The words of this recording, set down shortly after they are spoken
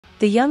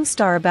The young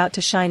star about to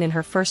shine in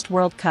her first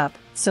World Cup,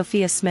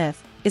 Sophia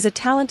Smith, is a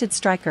talented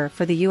striker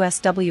for the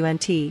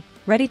USWNT,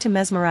 ready to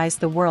mesmerize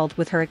the world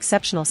with her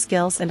exceptional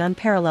skills and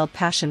unparalleled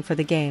passion for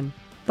the game.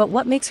 But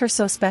what makes her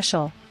so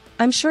special?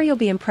 I'm sure you'll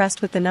be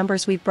impressed with the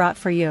numbers we've brought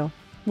for you.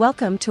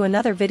 Welcome to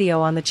another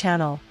video on the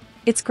channel.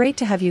 It's great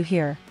to have you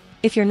here.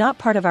 If you're not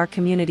part of our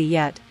community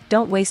yet,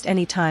 don't waste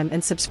any time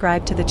and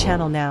subscribe to the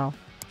channel now.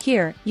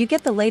 Here, you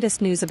get the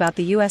latest news about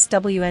the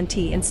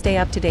USWNT and stay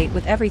up to date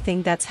with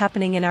everything that's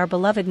happening in our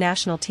beloved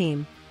national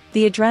team.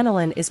 The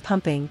adrenaline is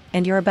pumping,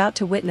 and you're about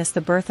to witness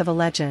the birth of a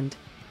legend.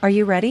 Are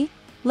you ready?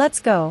 Let's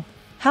go!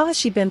 How has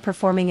she been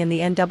performing in the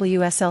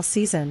NWSL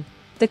season?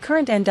 The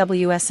current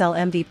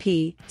NWSL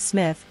MVP,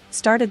 Smith,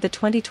 started the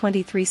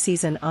 2023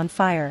 season on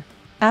fire.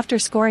 After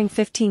scoring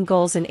 15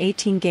 goals in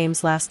 18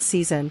 games last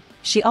season,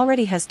 she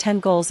already has 10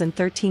 goals in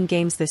 13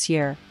 games this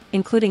year,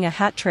 including a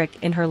hat-trick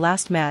in her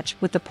last match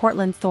with the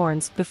Portland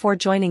Thorns before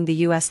joining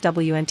the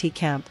USWNT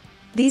camp.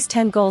 These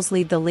 10 goals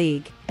lead the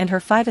league, and her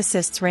 5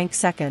 assists rank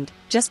second,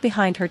 just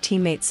behind her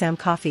teammate Sam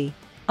Coffey.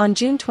 On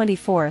June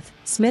 24,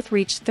 Smith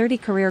reached 30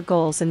 career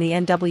goals in the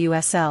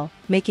NWSL,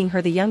 making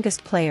her the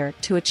youngest player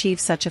to achieve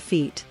such a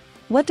feat.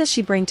 What does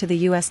she bring to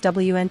the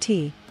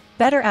USWNT?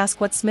 Better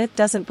ask what Smith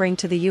doesn't bring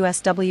to the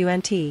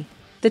USWNT.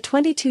 The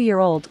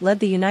 22-year-old led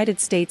the United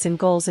States in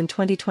goals in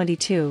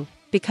 2022,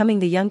 becoming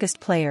the youngest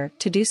player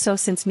to do so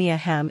since Mia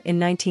Hamm in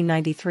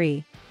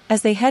 1993.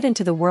 As they head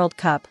into the World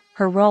Cup,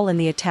 her role in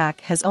the attack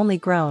has only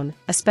grown,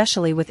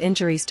 especially with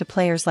injuries to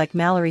players like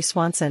Mallory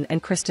Swanson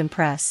and Kristen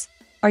Press.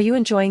 Are you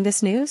enjoying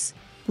this news?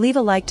 Leave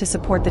a like to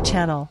support the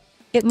channel.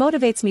 It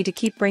motivates me to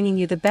keep bringing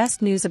you the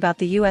best news about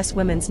the US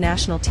women's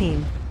national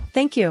team.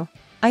 Thank you.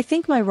 I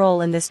think my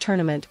role in this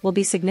tournament will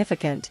be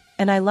significant,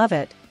 and I love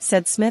it,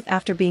 said Smith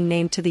after being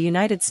named to the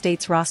United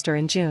States roster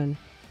in June.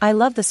 I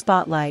love the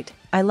spotlight,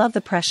 I love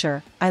the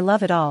pressure, I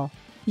love it all.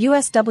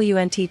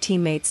 USWNT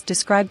teammates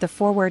described the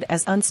forward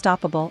as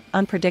unstoppable,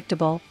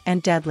 unpredictable,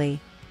 and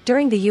deadly.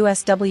 During the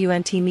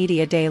USWNT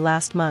Media Day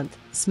last month,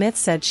 Smith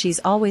said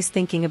she's always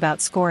thinking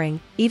about scoring,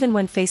 even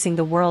when facing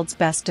the world's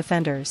best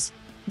defenders.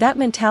 That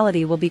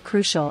mentality will be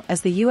crucial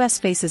as the US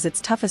faces its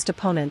toughest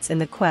opponents in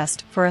the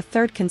quest for a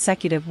third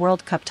consecutive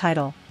World Cup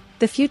title.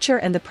 The future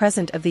and the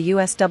present of the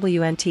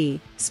USWNT,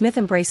 Smith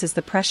embraces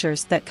the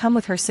pressures that come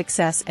with her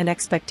success and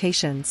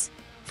expectations.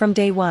 From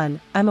day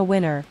one, I'm a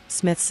winner,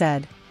 Smith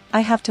said.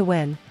 I have to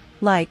win.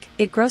 Like,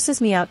 it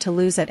grosses me out to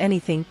lose at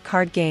anything,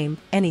 card game,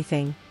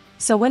 anything.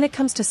 So when it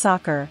comes to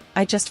soccer,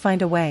 I just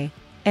find a way.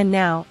 And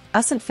now,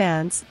 USWNT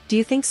fans, do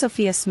you think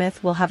Sophia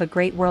Smith will have a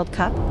great World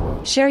Cup?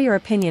 Share your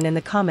opinion in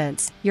the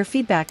comments, your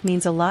feedback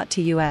means a lot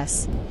to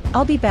us.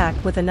 I'll be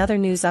back with another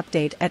news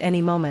update at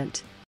any moment.